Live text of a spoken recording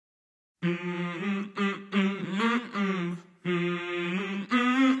Yeah,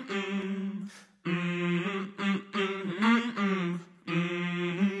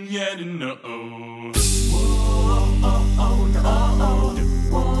 no.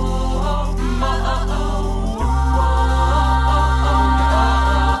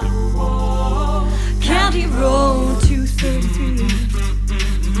 County Road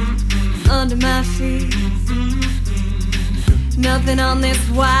 233 under my feet. Nothing on this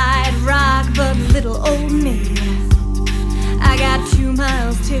wide rock but little old me. I got 2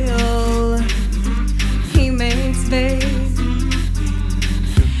 miles till he makes base.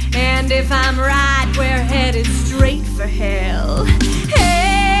 And if I'm right, we're headed straight for hell.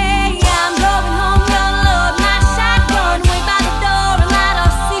 Hey, I'm going home, gonna load my shotgun, wait by the door and light a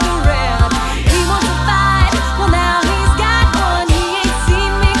cigarette. He wants to fight, well now he's got one. He ain't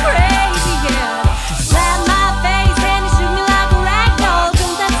seen me crazy yet. Slapped my face and he shook me like a rag doll.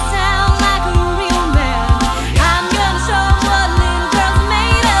 Don't that sound like a real man? I'm gonna show him what little girls are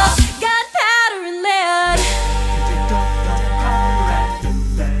made of. Gunpowder and lead.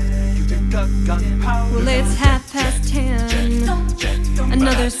 Well, it's 10:30,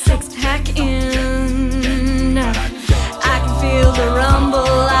 another 6-pack in. I can feel the rumble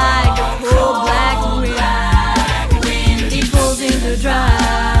like a cold black wind. He pulls into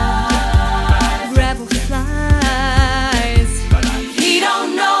dry gravel flies. He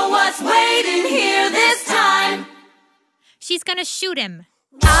don't know what's waiting here this time. She's gonna shoot him.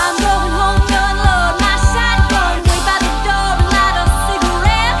 I'm going home, gonna load my shotgun, wait by the door and light a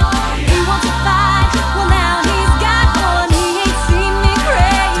cigarette. He wants to fight, well now he's got one. He ain't seen me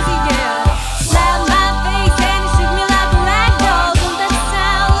crazy yet. Slapped my face and he shook me like a rag doll. Don't that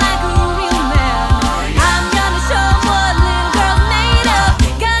sound like a real man? I'm gonna show him what little girls made of.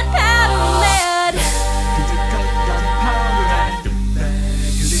 Gunpowder and lead.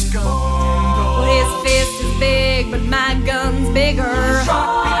 Well, his fist is big, but my gun's bigger.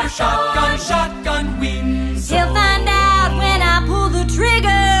 Shotgun, shotgun wins. He'll find out when I pull the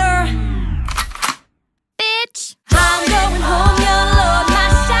trigger. Bitch! I'm going home, gonna load my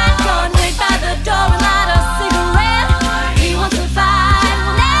shotgun, wait by the door and light a cigarette. He wants to fight,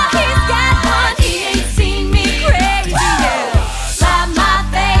 well now he's got one. He ain't seen me crazy yet. Slapped my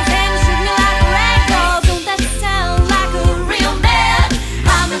face and he shook me like a rag doll. Don't that sound like a real man?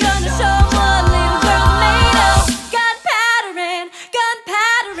 I'm gonna show him what little girls made of. Gunpowder and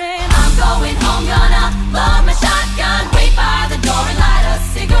gunpowder and I'm going home, gonna load my shotgun, wait by the door and light a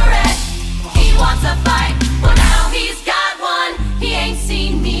cigarette. He wants a fight, well now he's got one. He ain't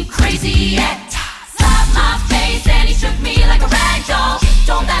seen me crazy yet. Slapped my face and he shook me like a rag doll.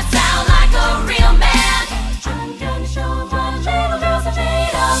 Don't that sound like a real man? I'm gonna show him what little girls are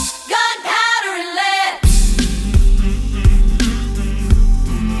made of. Gunpowder and lead.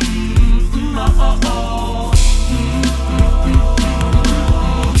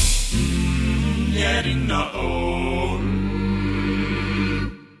 Yeah, no.